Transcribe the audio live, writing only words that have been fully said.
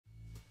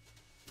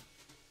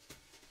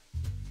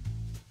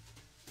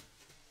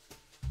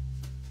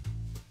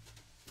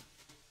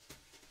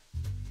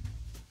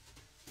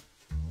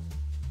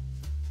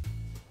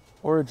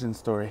Origin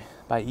Story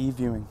by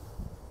Ewing.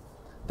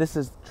 This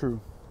is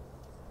true.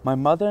 My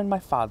mother and my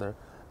father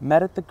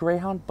met at the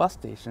Greyhound bus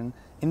station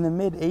in the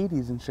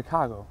mid-'80s in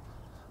Chicago.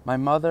 My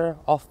mother,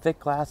 all thick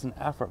glass and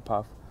effort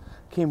puff,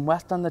 came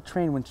west on the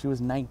train when she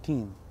was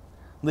 19,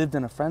 lived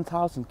in a friend's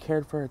house and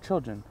cared for her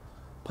children,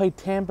 played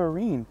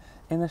tambourine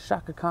in a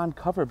Shaka Khan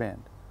cover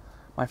band.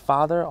 My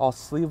father, all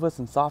sleeveless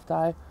and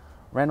soft-eye,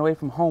 ran away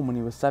from home when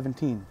he was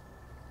 17,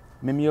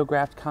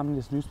 mimeographed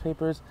communist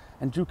newspapers,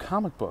 and drew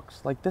comic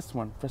books like this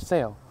one for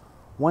sale,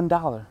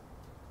 $1.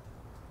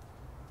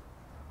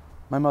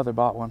 My mother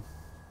bought one.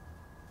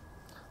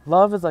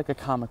 Love is like a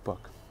comic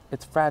book.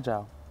 It's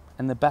fragile,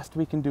 and the best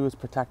we can do is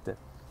protect it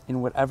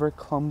in whatever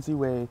clumsy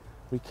way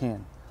we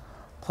can.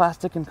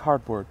 Plastic and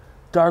cardboard,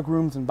 dark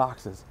rooms and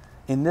boxes.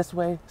 In this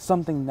way,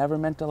 something never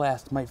meant to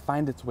last might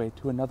find its way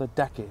to another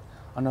decade,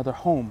 another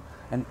home,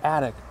 an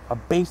attic, a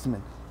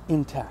basement,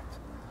 intact.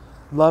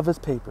 Love is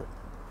paper.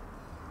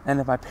 And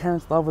if my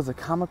parents' love was a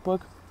comic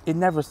book, it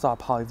never saw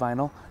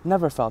polyvinyl,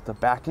 never felt a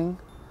backing.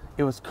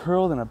 It was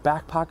curled in a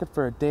back pocket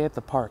for a day at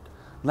the park,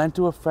 lent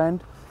to a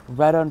friend,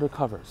 read under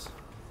covers.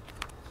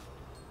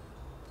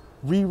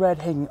 Reread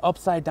hanging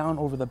upside down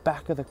over the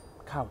back of the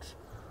couch.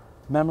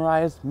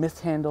 Memorized,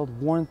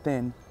 mishandled, worn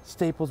thin,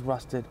 staples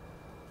rusted.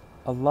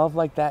 A love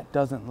like that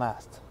doesn't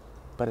last,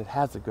 but it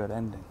has a good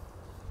ending.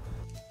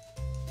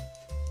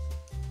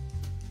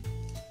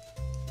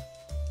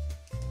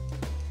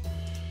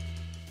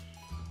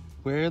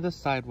 Where the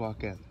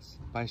Sidewalk Ends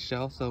by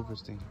Shel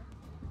Silverstein.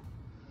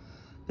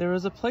 There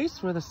is a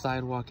place where the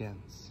sidewalk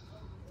ends,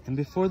 and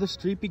before the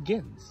street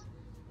begins.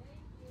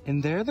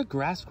 And there the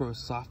grass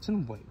grows soft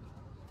and white,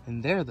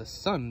 and there the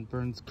sun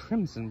burns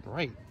crimson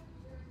bright,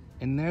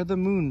 and there the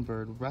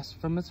moonbird rests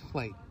from its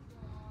flight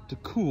to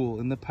cool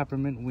in the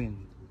peppermint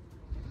wind.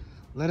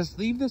 Let us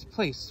leave this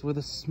place where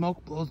the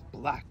smoke blows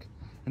black,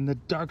 and the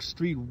dark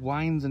street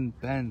winds and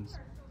bends.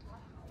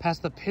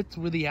 Past the pits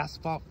where the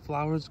asphalt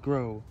flowers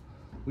grow,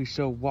 we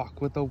shall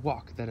walk with a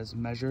walk that is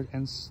measured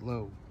and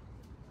slow,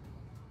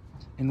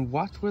 and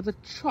watch where the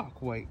chalk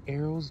white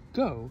arrows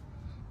go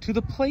to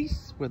the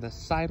place where the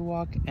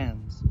sidewalk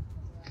ends.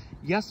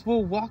 Yes,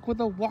 we'll walk with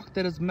a walk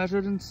that is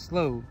measured and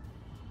slow,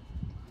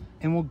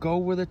 and we'll go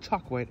where the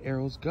chalk white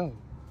arrows go.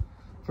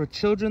 For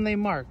children they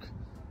mark,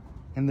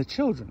 and the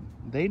children,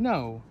 they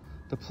know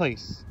the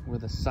place where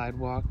the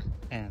sidewalk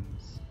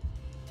ends.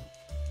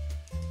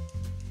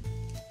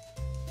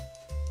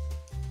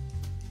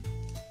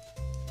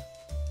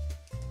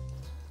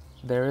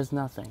 There is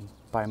Nothing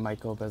by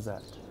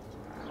Bazzett.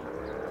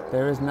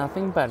 There is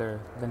nothing better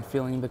than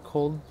feeling the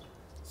cold,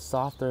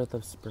 soft earth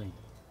of spring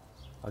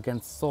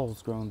against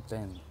soles grown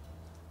thin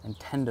and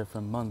tender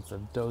from months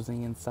of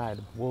dozing inside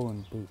of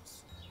woolen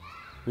boots,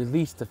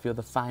 released to feel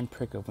the fine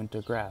prick of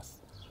winter grass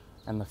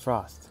and the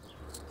frost,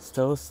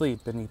 still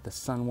asleep beneath the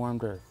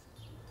sun-warmed earth.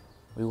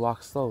 We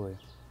walk slowly,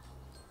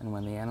 and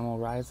when the animal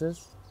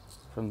rises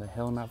from the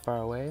hill not far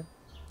away,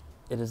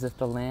 it is as if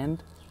the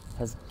land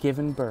has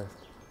given birth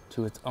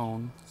to its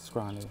own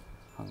scrawny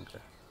hunger.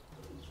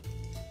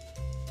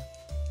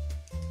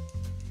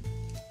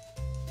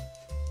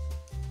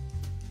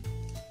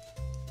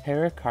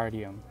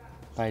 Pericardium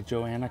by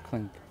Joanna,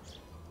 Klink.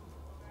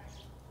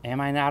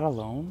 Am I not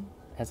alone,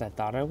 as I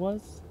thought I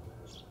was?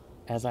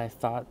 As I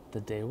thought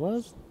the day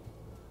was?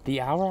 The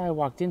hour I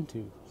walked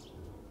into,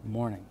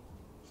 morning,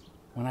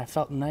 when I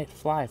felt night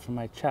fly from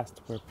my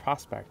chest where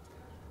prospect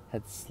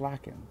had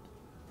slackened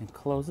and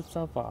closed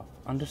itself off,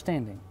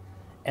 understanding,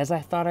 as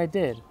I thought I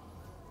did,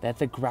 that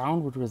the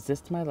ground would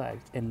resist my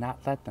legs and not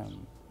let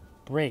them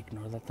break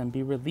nor let them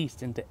be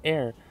released into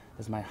air,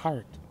 as my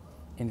heart,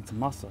 in its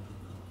muscle,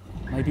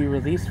 might be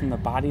released from the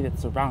body that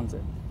surrounds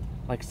it,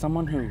 like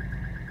someone who,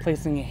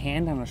 placing a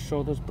hand on a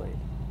shoulder's blade,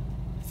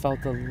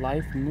 felt a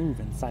life move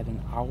inside an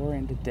hour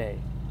and a day.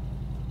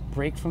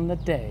 Break from the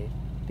day,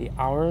 the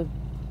hour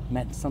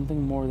meant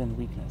something more than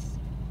weakness,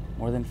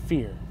 more than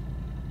fear,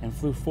 and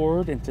flew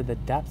forward into the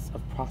depths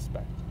of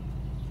prospect.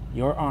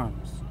 Your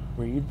arms,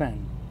 where you'd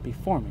been,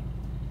 before me,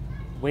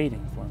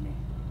 waiting for me,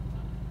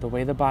 the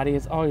way the body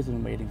has always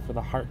been waiting for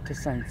the heart to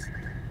sense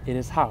it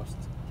is housed,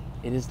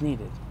 it is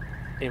needed,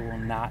 it will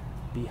not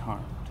be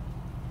harmed.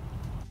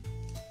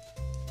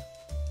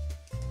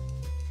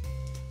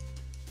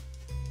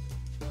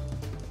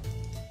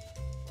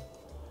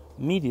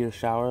 Meteor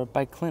Shower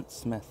by Clint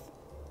Smith.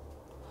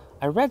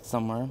 I read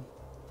somewhere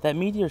that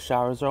meteor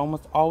showers are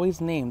almost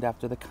always named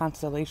after the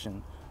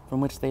constellation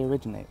from which they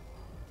originate.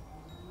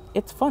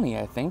 It's funny,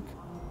 I think,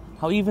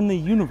 how even the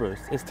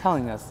universe is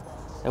telling us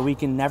that we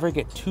can never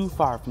get too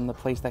far from the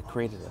place that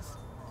created us.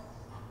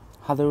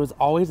 How there was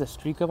always a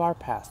streak of our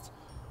past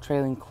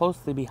trailing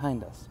closely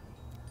behind us,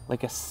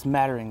 like a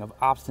smattering of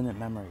obstinate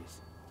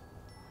memories.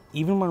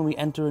 Even when we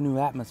enter a new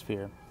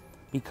atmosphere,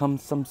 become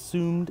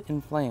subsumed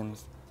in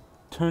flames,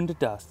 turn to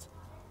dust,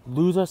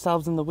 lose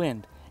ourselves in the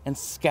wind, and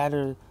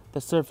scatter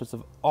the surface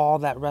of all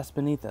that rests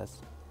beneath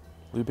us,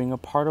 we bring a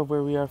part of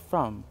where we are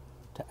from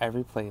to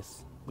every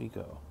place we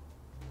go.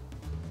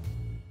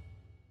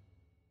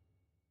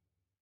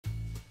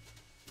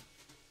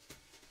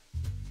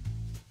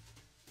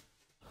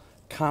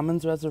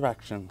 Common's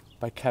Resurrection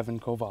by Kevin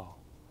Coval.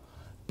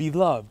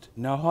 Beloved,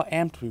 know how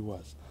amped we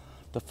was.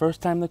 The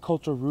first time the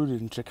culture rooted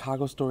in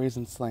Chicago stories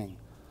and slang.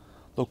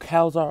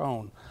 Locales our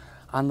own,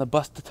 on the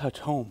bus to touch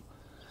home.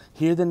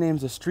 Hear the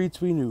names of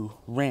streets we knew,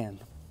 ran.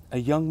 A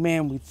young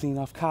man we'd seen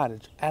off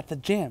Cottage, at the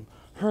jam,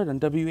 heard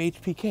on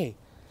WHPK.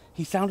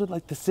 He sounded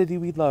like the city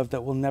we loved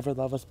that will never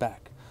love us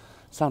back.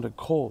 Sounded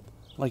cold,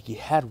 like he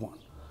had one.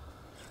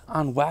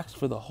 On wax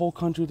for the whole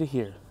country to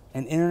hear.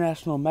 An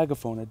international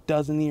megaphone a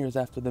dozen years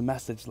after the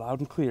message loud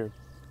and clear.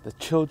 The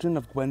children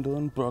of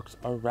Gwendolyn Brooks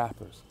are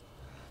rappers.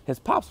 His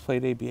pops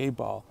played ABA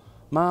ball.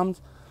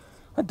 Mom's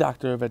a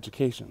doctor of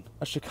education.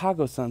 A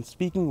Chicago son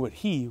speaking what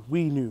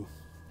we knew.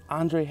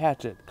 Andre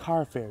Hatchett,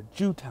 Car Fair,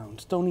 Jewtown,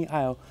 Stony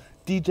Isle,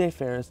 DJ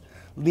Ferris,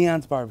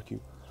 Leon's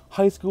Barbecue.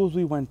 High schools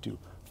we went to,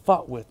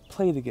 fought with,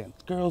 played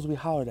against, girls we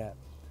hollered at.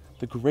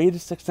 The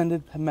greatest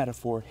extended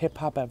metaphor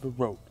hip-hop ever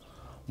wrote.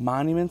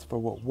 Monuments for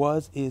what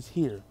was is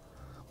here.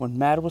 When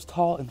mad was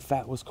tall and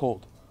fat was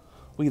cold.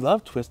 We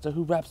loved Twista,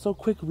 who rapped so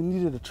quick we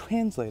needed a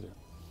translator.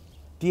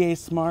 D.A.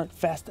 Smart,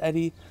 Fast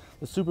Eddie,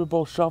 the Super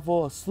Bowl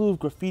Shuffle, a slew of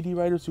graffiti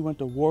writers who went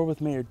to war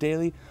with Mayor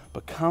Daley,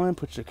 but Common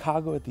put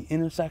Chicago at the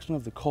intersection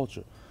of the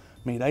culture,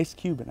 made Ice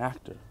Cube an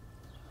actor.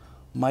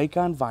 Mike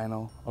on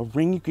vinyl, a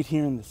ring you could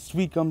hear in the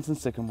sweet gums and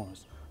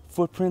sycamores,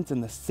 footprints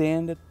in the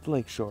sand at the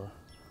lakeshore,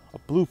 a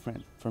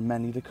blueprint for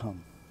many to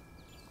come.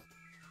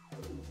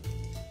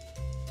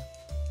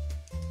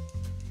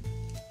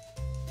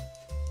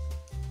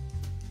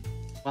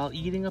 While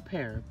Eating a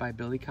Pear by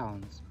Billy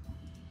Collins.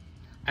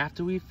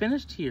 After we've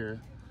finished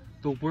here,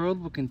 the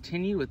world will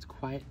continue its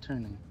quiet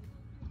turning,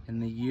 and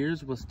the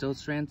years will still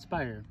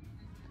transpire,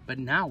 but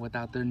now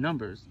without their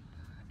numbers,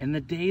 and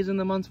the days and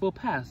the months will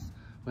pass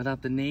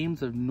without the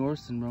names of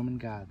Norse and Roman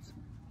gods.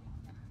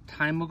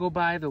 Time will go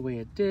by the way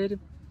it did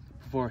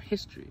before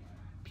history,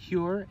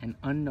 pure and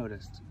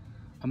unnoticed,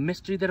 a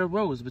mystery that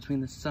arose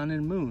between the sun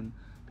and moon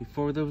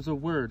before there was a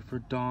word for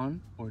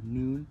dawn or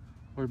noon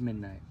or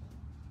midnight.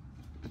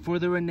 Before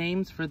there were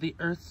names for the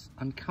earth's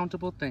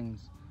uncountable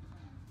things,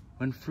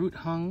 when fruit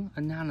hung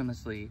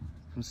anonymously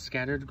from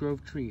scattered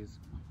grove trees,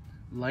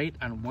 light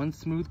on one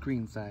smooth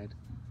green side,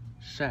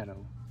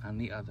 shadow on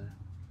the other.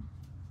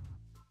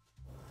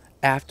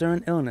 After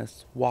an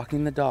Illness,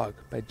 Walking the Dog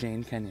by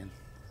Jane Kenyon.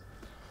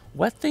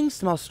 Wet things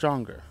smell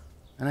stronger,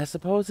 and I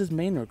suppose his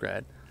main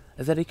regret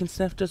is that he can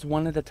sniff just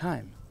one at a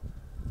time.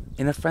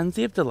 In a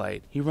frenzy of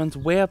delight, he runs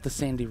way up the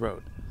sandy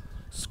road,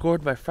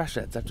 scored by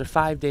freshets after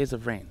 5 days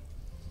of rain.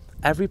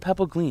 Every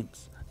pebble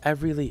gleams,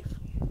 every leaf.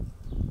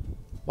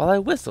 While I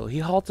whistle, he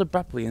halts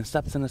abruptly and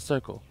steps in a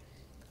circle,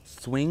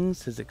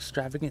 swings his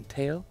extravagant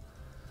tail,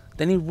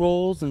 then he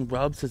rolls and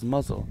rubs his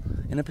muzzle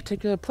in a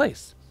particular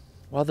place,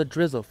 while the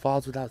drizzle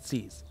falls without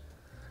cease,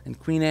 and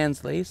Queen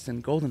Anne's lace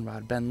and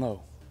goldenrod bend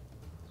low.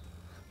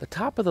 The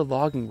top of the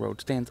logging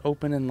road stands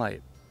open and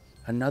light.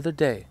 Another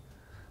day,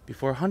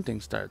 before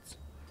hunting starts.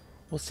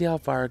 We'll see how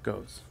far it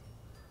goes,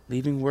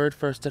 leaving word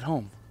first at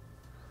home.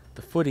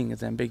 The footing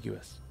is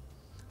ambiguous.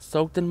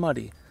 Soaked and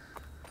muddy,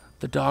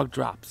 the dog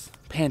drops,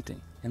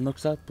 panting, and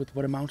looks up with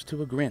what amounts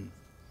to a grin.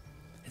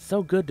 It's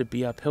so good to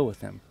be uphill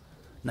with him,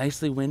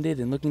 nicely winded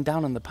and looking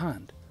down on the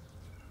pond.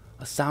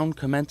 A sound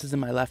commences in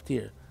my left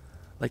ear,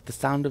 like the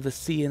sound of the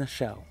sea in a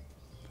shell.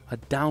 A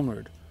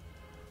downward,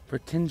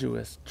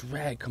 vertiginous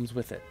drag comes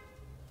with it.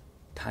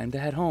 Time to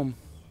head home.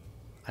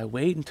 I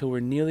wait until we're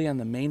nearly on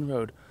the main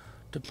road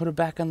to put her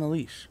back on the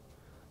leash,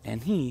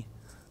 and he,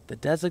 the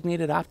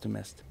designated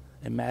optimist,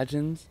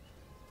 imagines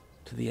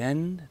to the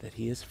end that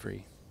he is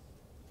free.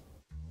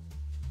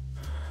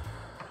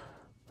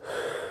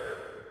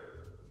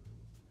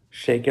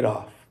 Shake It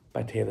Off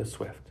by Taylor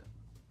Swift.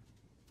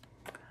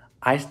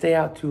 I stay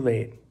out too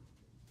late.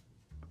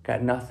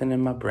 Got nothing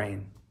in my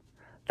brain.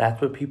 That's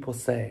what people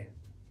say.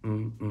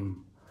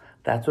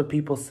 That's what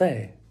people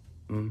say.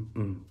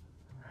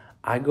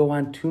 I go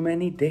on too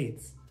many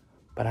dates,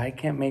 but I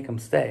can't make them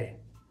stay.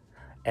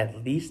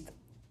 At least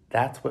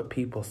that's what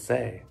people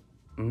say.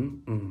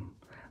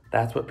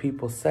 That's what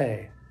people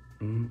say.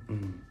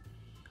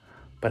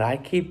 But I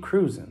keep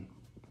cruising.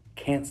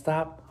 Can't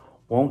stop,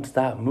 won't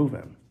stop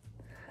moving.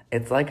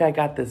 It's like I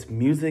got this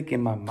music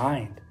in my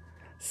mind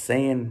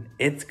saying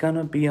it's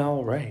gonna be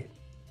all right.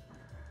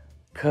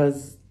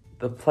 'Cause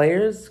the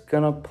player's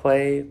gonna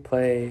play.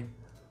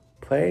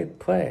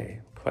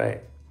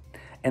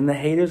 And the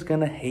hater's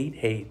gonna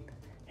hate.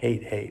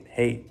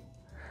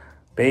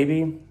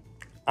 Baby,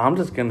 I'm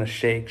just gonna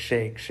shake.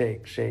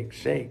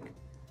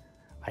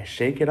 I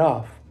shake it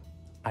off.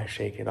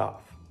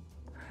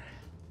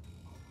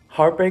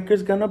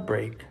 Heartbreaker's gonna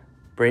break.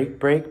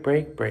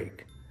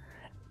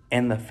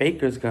 And the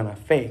faker's gonna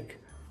fake.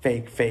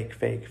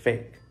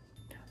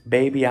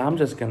 Baby, I'm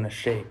just gonna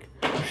shake.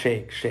 I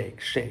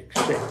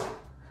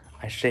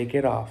shake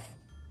it off.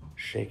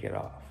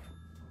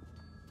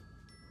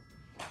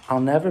 I'll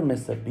never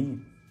miss a beat.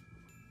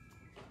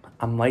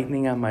 I'm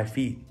lightning on my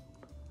feet.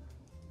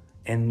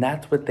 And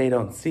that's what they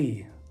don't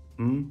see.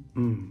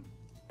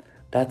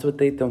 That's what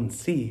they don't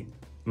see.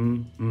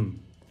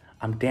 I'm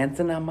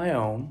dancing on my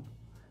own.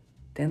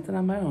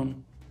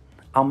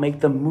 I'll make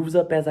the moves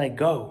up as I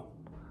go.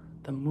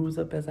 The moves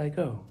up as I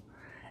go.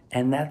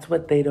 And that's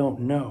what they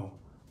don't know.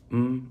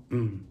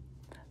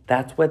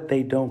 That's what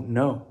they don't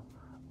know.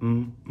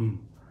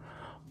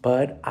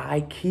 But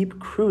I keep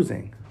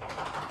cruising.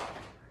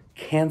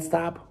 Can't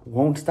stop,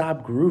 won't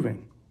stop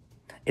grooving.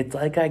 It's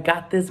like I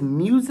got this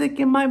music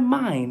in my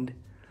mind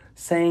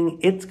saying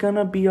it's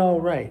gonna be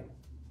all right.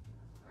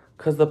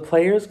 'Cause the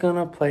player's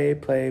gonna play.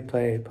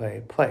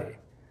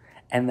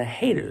 And the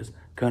hater's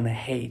gonna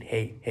hate.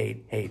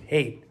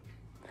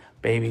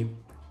 Baby,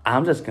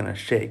 I'm just gonna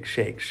shake.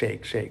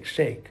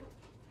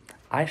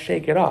 I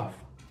shake it off.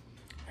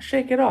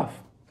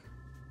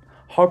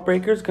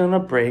 Heartbreaker's gonna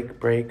break.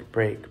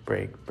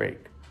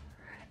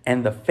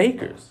 And the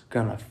faker's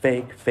gonna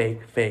fake.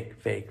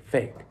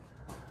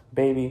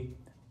 Baby,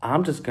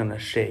 I'm just gonna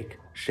shake.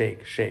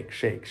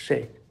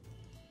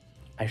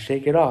 I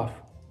shake it off.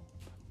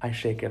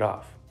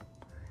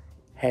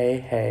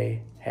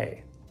 Hey.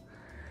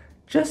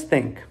 Just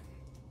think,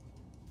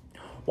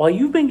 while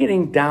you've been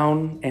getting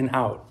down and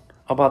out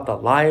about the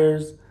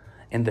liars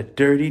and the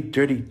dirty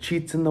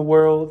cheats in the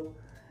world,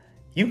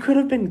 you could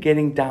have been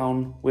getting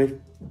down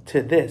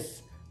to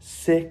this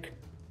sick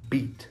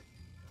beat.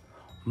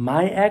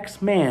 My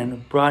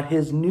ex-man brought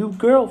his new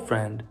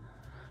girlfriend.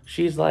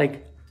 She's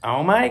like,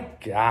 oh my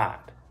God.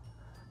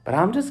 But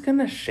I'm just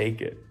gonna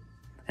shake it.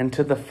 And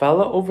to the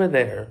fella over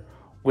there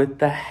with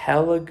the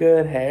hella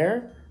good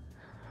hair,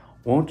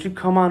 won't you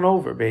come on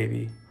over,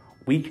 baby?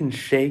 We can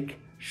shake.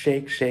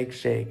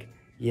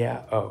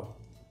 Yeah, oh.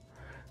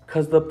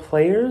 'Cause the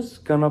player's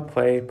gonna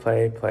play.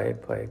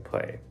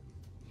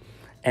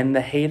 And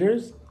the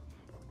hater's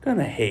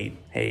gonna hate.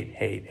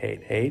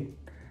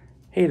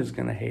 Hater's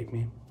gonna hate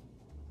me.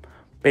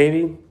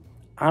 Baby,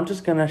 I'm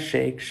just gonna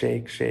shake.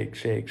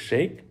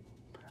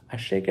 I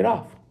shake it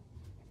off.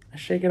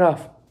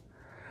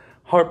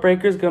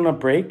 Heartbreaker's gonna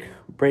break.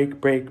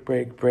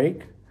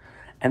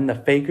 And the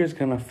faker's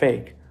gonna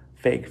fake.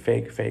 The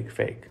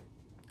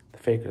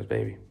fakers,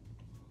 baby.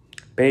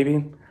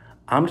 Baby,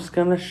 I'm just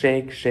gonna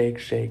shake. I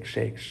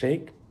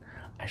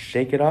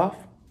shake it off.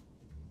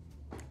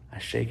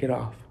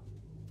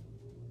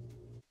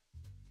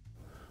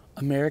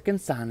 American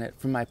Sonnet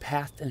from My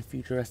Past and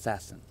Future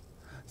Assassin.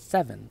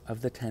 7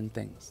 of the 10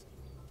 Things.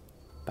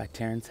 By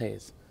Terrance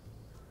Hayes.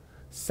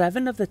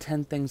 7 of the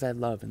 10 things I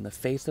love in the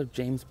face of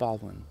James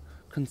Baldwin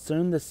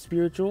concern the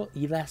spiritual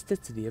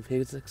elasticity of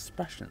his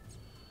expressions.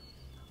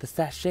 The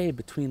sachet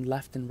between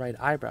left and right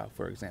eyebrow,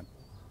 for example.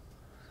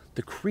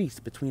 The crease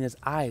between his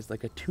eyes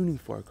like a tuning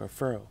fork or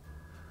furrow.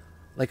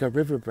 Like a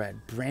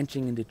riverbed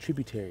branching into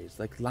tributaries,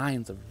 like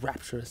lines of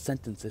rapturous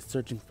sentences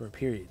searching for a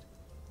period.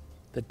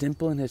 The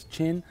dimple in his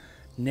chin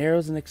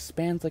narrows and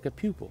expands like a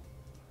pupil.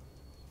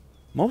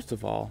 Most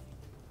of all,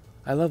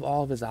 I love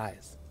all of his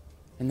eyes,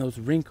 and those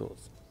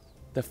wrinkles,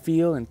 the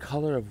feel and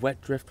color of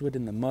wet driftwood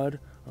in the mud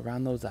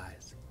around those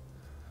eyes.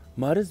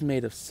 Mud is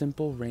made of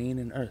simple rain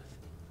and earth,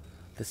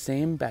 the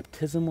same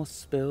baptismal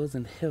spills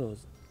and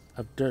hills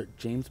of dirt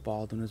James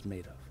Baldwin is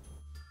made of.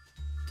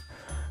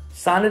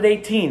 Sonnet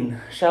 18,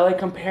 Shall I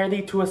Compare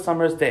Thee to a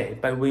Summer's Day,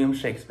 by William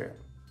Shakespeare.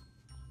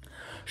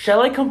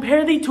 Shall I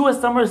compare thee to a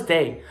summer's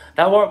day?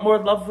 Thou art more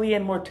lovely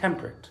and more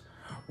temperate.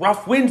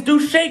 Rough winds do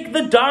shake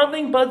the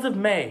darling buds of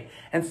May,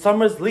 and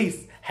summer's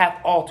lease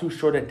hath all too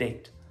short a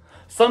date.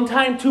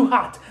 Sometime too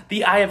hot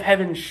the eye of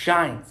heaven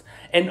shines,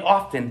 and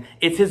often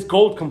it's his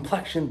gold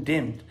complexion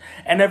dimmed,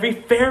 and every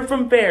fair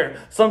from fair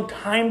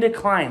sometime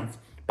declines,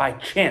 by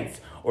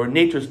chance or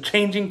nature's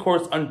changing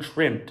course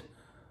untrimmed.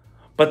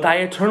 But thy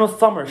eternal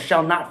summer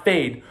shall not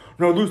fade,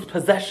 nor lose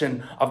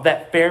possession of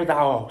that fair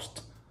thou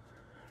owest.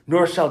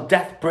 Nor shall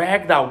death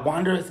brag thou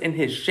wanderest in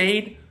his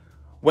shade,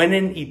 when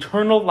in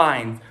eternal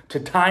lines to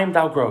time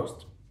thou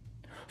growest.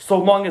 So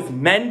long as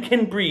men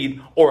can breathe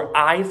or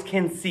eyes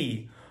can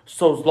see,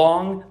 so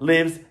long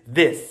lives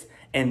this,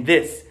 and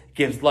this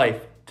gives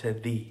life to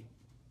thee.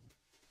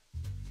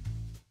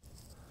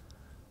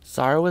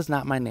 Sorrow Is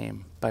Not My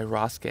Name, by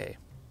Ross Gay,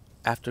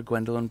 after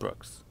Gwendolyn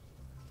Brooks.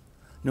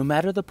 No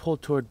matter the pull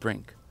toward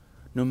brink,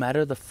 no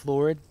matter the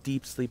florid,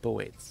 deep sleep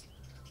awaits,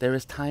 there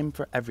is time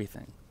for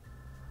everything.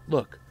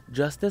 Look,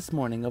 just this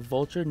morning a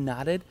vulture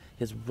nodded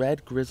his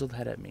red grizzled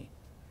head at me,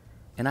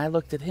 and I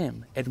looked at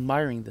him,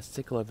 admiring the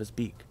sickle of his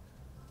beak.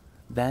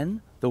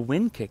 Then the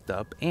wind kicked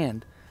up,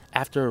 and,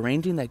 after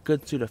arranging that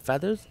good suit of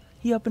feathers,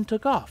 he up and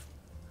took off,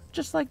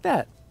 just like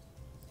that.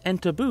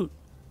 And to boot,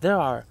 there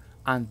are,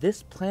 on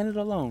this planet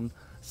alone,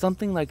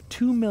 something like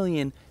 2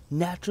 million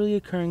naturally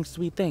occurring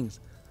sweet things,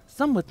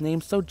 some with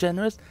names so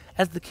generous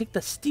as to kick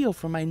the steel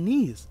from my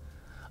knees.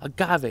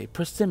 Agave,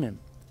 persimmon,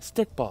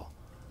 stickball,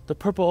 the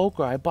purple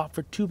okra I bought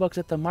for $2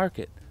 at the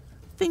market.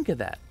 Think of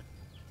that.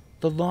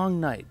 The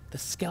long night, the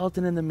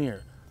skeleton in the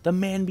mirror, the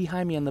man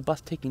behind me on the bus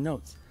taking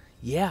notes.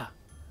 Yeah.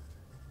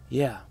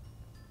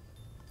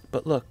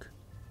 But look,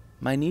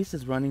 my niece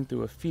is running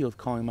through a field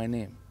calling my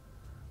name.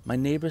 My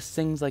neighbor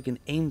sings like an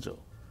angel,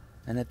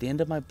 and at the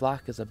end of my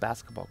block is a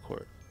basketball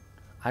court.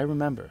 I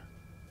remember.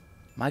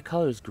 My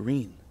color is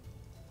green.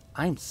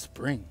 I'm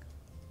spring.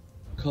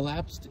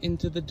 collapsed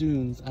into the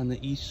dunes on the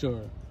east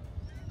shore,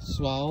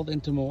 swallowed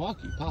into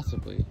Milwaukee,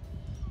 possibly,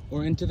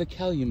 or into the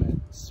Calumet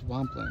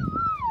swampland,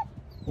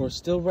 or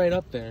still right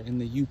up there in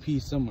the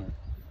UP somewhere.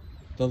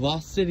 The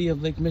lost city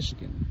of Lake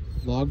Michigan,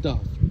 logged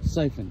off,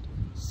 siphoned,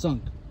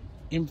 sunk,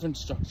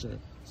 infrastructure,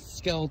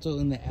 skeletal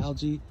in the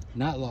algae,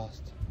 not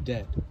lost,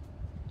 dead,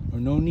 or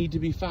no need to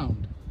be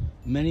found.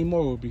 Many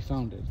more will be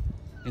founded,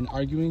 an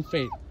arguing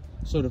fate,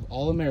 sort of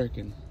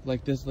all-American,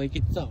 like this lake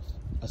itself,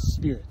 a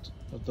spirit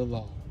of the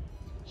law,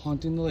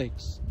 haunting the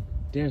lakes,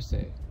 dare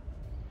say,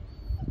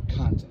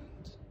 content.